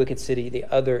disobedient, wicked city. The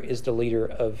other is the leader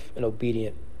of an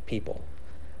obedient people.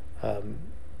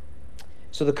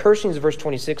 So the cursings of verse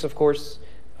 26, of course.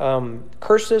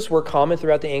 Curses were common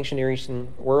throughout the ancient Near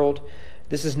Eastern world.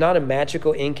 This is not a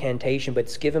magical incantation, but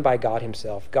it's given by God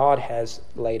himself. God has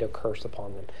laid a curse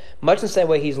upon them. Much the same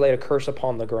way he's laid a curse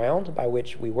upon the ground by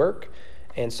which we work,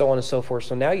 and so on and so forth.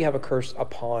 So now you have a curse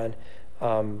upon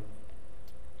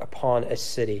upon a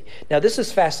city. Now, this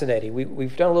is fascinating.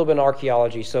 We've done a little bit of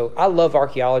archaeology, so I love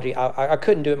archaeology. I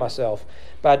couldn't do it myself,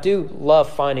 but I do love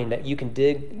finding that you can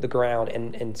dig the ground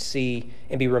and see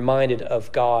and be reminded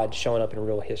of God showing up in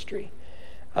real history.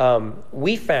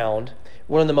 We found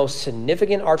one of the most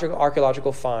significant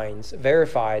archaeological finds,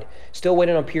 verified, still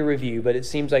waiting on peer review, but it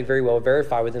seems like very well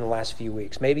verified within the last few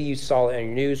weeks. Maybe you saw it on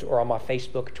your news or on my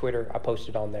Facebook, Twitter. I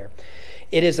posted on there.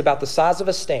 It is about the size of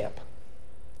a stamp.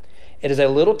 It is a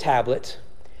little tablet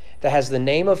that has the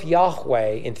name of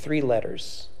Yahweh in 3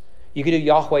 letters. You could do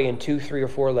Yahweh in 2, 3, or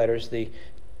 4 letters.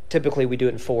 Typically, we do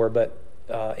it in 4, but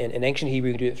in ancient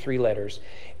Hebrew, you do it in 3 letters.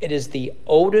 It is the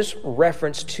oldest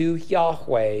reference to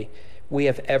Yahweh we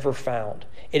have ever found.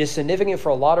 It is significant for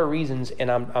a lot of reasons,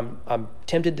 and I'm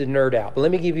tempted to nerd out. But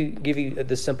let me give you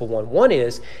the simple one. One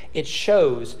is it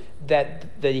shows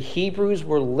that the Hebrews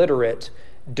were literate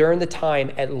during the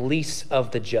time, at least,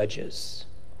 of the Judges,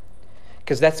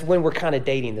 because that's when we're kind of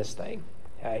dating this thing.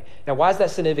 Okay? Now, why is that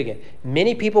significant?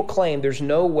 Many people claim there's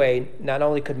no way, not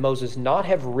only could Moses not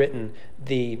have written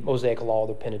the Mosaic Law,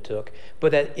 the Pentateuch,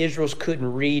 but that Israelites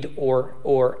couldn't read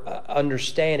or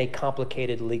understand a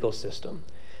complicated legal system,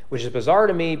 which is bizarre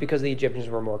to me because the Egyptians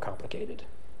were more complicated.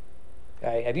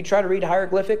 Okay? Have you tried to read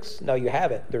hieroglyphics? No, you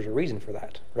haven't. There's a reason for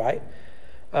that, right?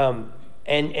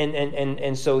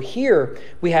 And so here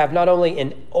we have not only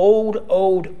an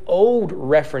old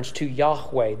reference to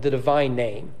Yahweh, the divine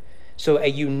name. So a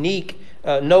unique,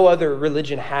 no other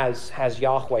religion has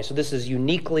Yahweh. So this is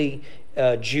uniquely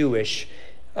Jewish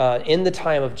in the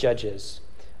time of Judges.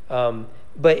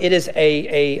 But it is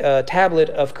a tablet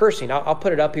of cursing. I'll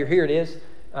put it up here. Here it is.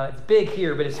 It's big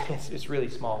here, but it's really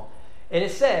small. And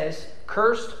it says,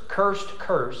 cursed, cursed,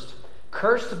 cursed.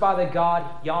 Cursed by the God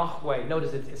Yahweh.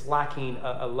 Notice it's lacking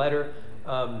a letter,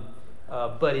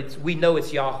 but we know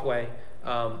it's Yahweh.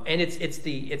 And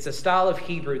it's a style of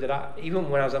Hebrew that even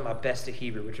when I was at my best of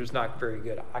Hebrew, which was not very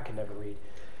good, I could never read.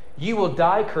 You will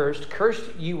die cursed.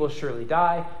 Cursed you will surely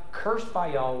die. Cursed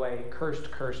by Yahweh.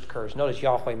 Cursed, cursed, cursed. Notice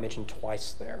Yahweh mentioned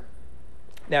twice there.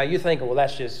 Now you're thinking, well,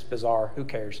 that's just bizarre. Who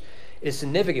cares? It's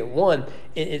significant. One,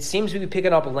 it seems to be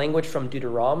picking up a language from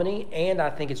Deuteronomy, and I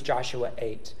think it's Joshua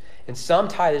 8. And some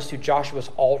tie this to Joshua's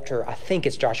altar. I think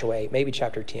it's Joshua 8, maybe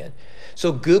chapter 10.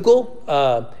 So Google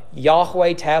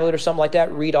Yahweh tablet or something like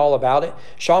that. Read all about it.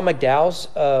 Sean McDowell's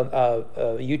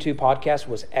YouTube podcast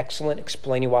was excellent,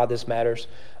 explaining why this matters.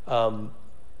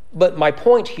 But my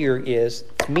point here is,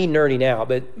 it's me nerding out,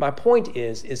 but my point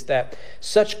is that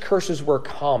such curses were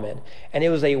common. And it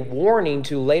was a warning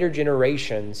to later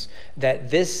generations that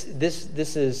this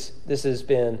has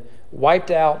been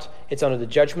wiped out. It's under the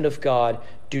judgment of God.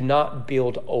 Do not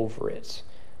build over it.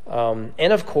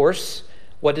 And of course,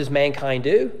 what does mankind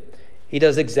do? He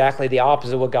does exactly the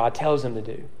opposite of what God tells him to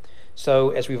do. So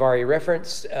as we've already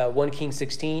referenced, 1 Kings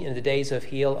 16, in the days of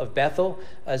Hiel of Bethel,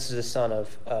 this is the son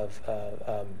of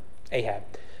Ahab,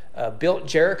 built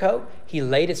Jericho. He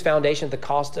laid its foundation at the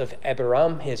cost of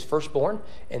Abiram, his firstborn,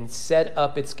 and set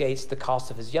up its gates at the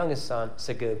cost of his youngest son,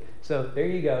 Segub. So there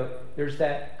you go. There's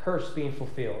that curse being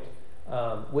fulfilled,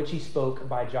 which he spoke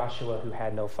by Joshua, who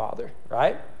had no father,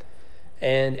 right?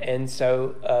 And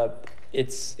so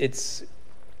it's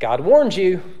God warned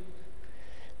you,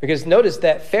 because notice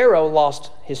that Pharaoh lost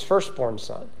his firstborn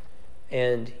son,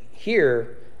 and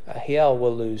here Hiel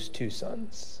will lose 2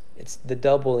 sons. It's the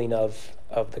doubling of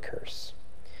the curse.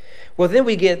 Well, then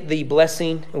we get the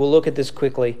blessing. We'll look at this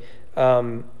quickly.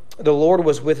 The Lord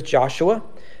was with Joshua.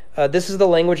 This is the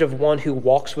language of one who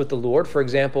walks with the Lord. For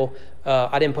example,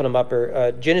 I didn't put them up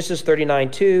here. Genesis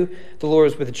 39:2, the Lord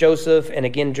was with Joseph. And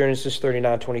again, Genesis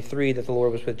 39:23, that the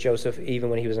Lord was with Joseph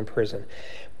even when he was in prison.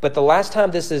 But the last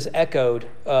time this is echoed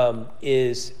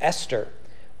is Esther.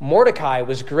 Mordecai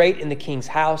was great in the king's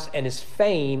house, and his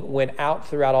fame went out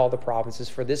throughout all the provinces.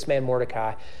 For this man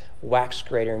Mordecai waxed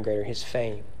greater and greater. His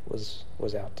fame was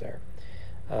out there.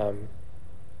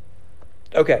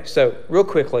 Okay, so real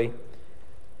quickly,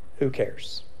 who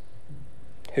cares?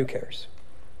 Who cares?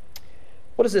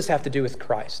 What does this have to do with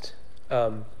Christ?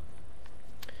 3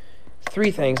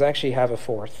 things. I actually have a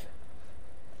 4th.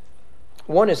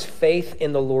 One is faith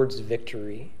in the Lord's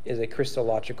victory is a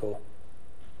Christological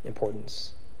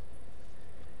importance.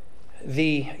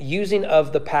 The using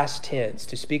of the past tense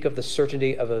to speak of the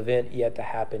certainty of an event yet to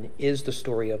happen is the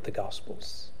story of the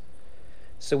Gospels.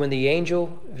 So when the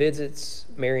angel visits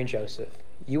Mary and Joseph,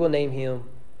 you will name him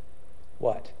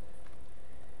what?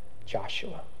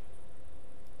 Joshua.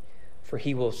 For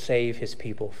he will save his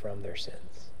people from their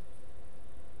sins.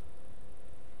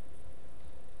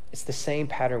 It's the same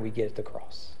pattern we get at the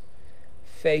cross.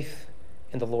 Faith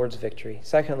in the Lord's victory.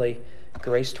 Secondly,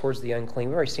 grace towards the unclean.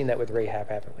 We've already seen that with Rahab,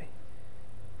 haven't we?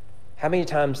 How many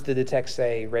times did the text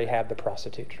say Rahab the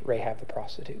prostitute, Rahab the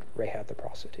prostitute, Rahab the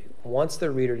prostitute? Wants the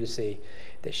reader to see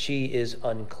that she is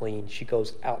unclean. She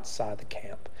goes outside the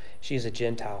camp. She is a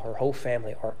Gentile. Her whole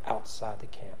family are outside the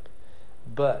camp.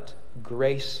 But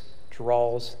grace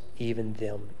draws even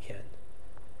them in.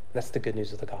 That's the good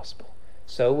news of the gospel.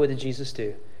 So what did Jesus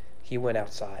do? He went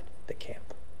outside the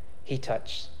camp. He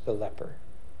touched the leper.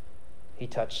 He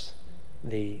touched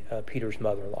the Peter's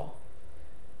mother-in-law.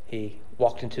 He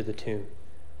walked into the tomb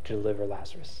to deliver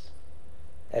Lazarus.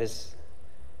 That is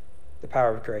the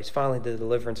power of grace. Finally, the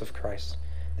deliverance of Christ.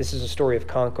 This is a story of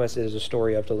conquest. It is a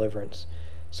story of deliverance.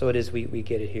 So it is we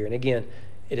get it here. And again,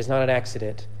 it is not an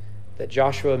accident that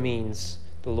Joshua means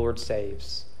the Lord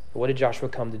saves. What did Joshua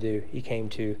come to do? He came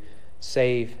to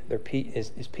save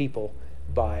his people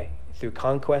through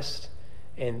conquest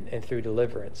and through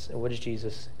deliverance. And what does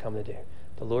Jesus come to do?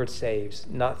 The Lord saves,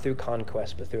 not through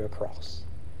conquest, but through a cross.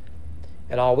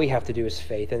 And all we have to do is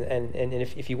faith. And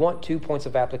if you want 2 points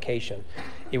of application,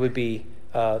 it would be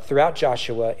throughout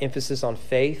Joshua, emphasis on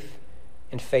faith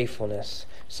and faithfulness.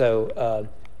 So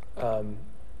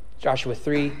Joshua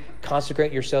 3,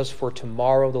 consecrate yourselves for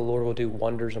tomorrow the Lord will do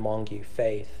wonders among you.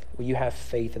 Faith. Will you have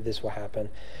faith that this will happen?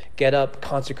 Get up,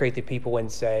 consecrate the people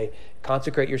and say,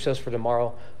 consecrate yourselves for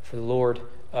tomorrow, for the Lord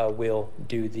will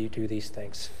do these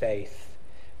things. Faith.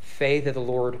 Faith that the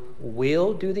Lord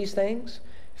will do these things.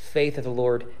 Faith that the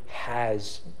Lord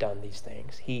has done these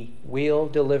things. He will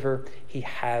deliver. He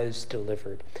has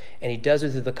delivered. And he does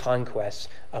it through the conquest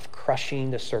of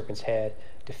crushing the serpent's head,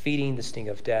 defeating the sting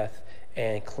of death,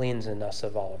 and cleansing us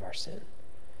of all of our sin.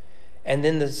 And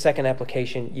then the second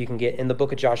application you can get in the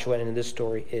book of Joshua and in this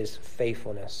story is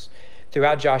faithfulness.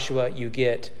 Throughout Joshua, you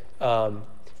get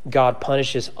God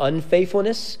punishes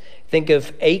unfaithfulness. Think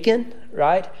of Achan,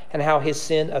 right? And how his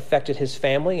sin affected his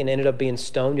family and ended up being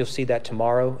stoned. You'll see that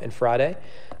tomorrow and Friday.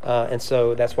 And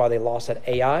so that's why they lost at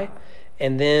Ai.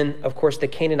 And then, of course, the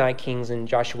Canaanite kings in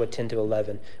Joshua 10 to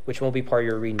 11, which won't be part of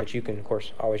your reading, but you can, of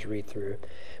course, always read through.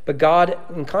 But God,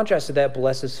 in contrast to that,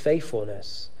 blesses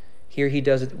faithfulness. Here he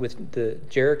does it with the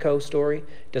Jericho story,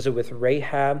 does it with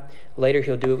Rahab. Later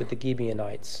he'll do it with the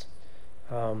Gibeonites.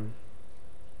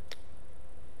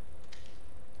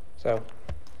 So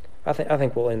I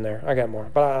think we'll end there. I got more,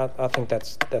 but I think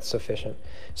that's sufficient.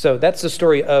 So that's the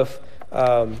story of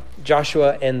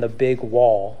Joshua and the big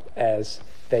wall, as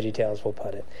VeggieTales will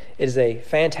put it. It is a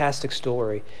fantastic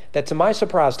story that, to my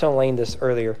surprise, telling Lane this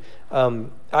earlier,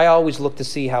 I always look to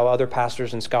see how other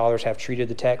pastors and scholars have treated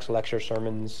the text, lectures,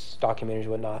 sermons, documentaries,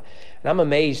 whatnot. And I'm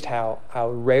amazed how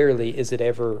rarely is it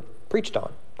ever preached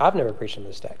on. I've never preached on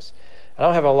this text. I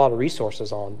don't have a lot of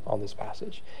resources on this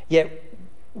passage. Yet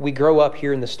we grow up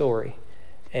hearing the story.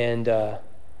 And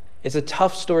it's a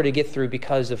tough story to get through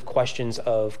because of questions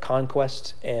of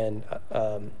conquest and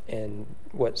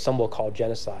what some will call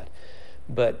genocide.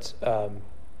 But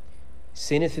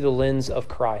seeing it through the lens of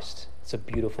Christ, it's a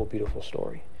beautiful, beautiful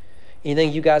story.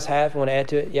 Anything you guys have want to add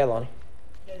to it? Yeah, Lonnie.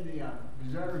 In the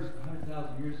reserves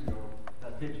 100,000 years ago,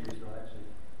 about 50 years ago actually,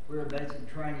 we were basically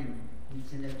training. You've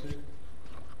seen that too?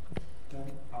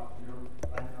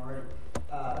 Already.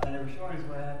 And they were showing us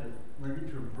we had to, when we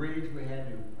get to a bridge, we had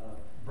to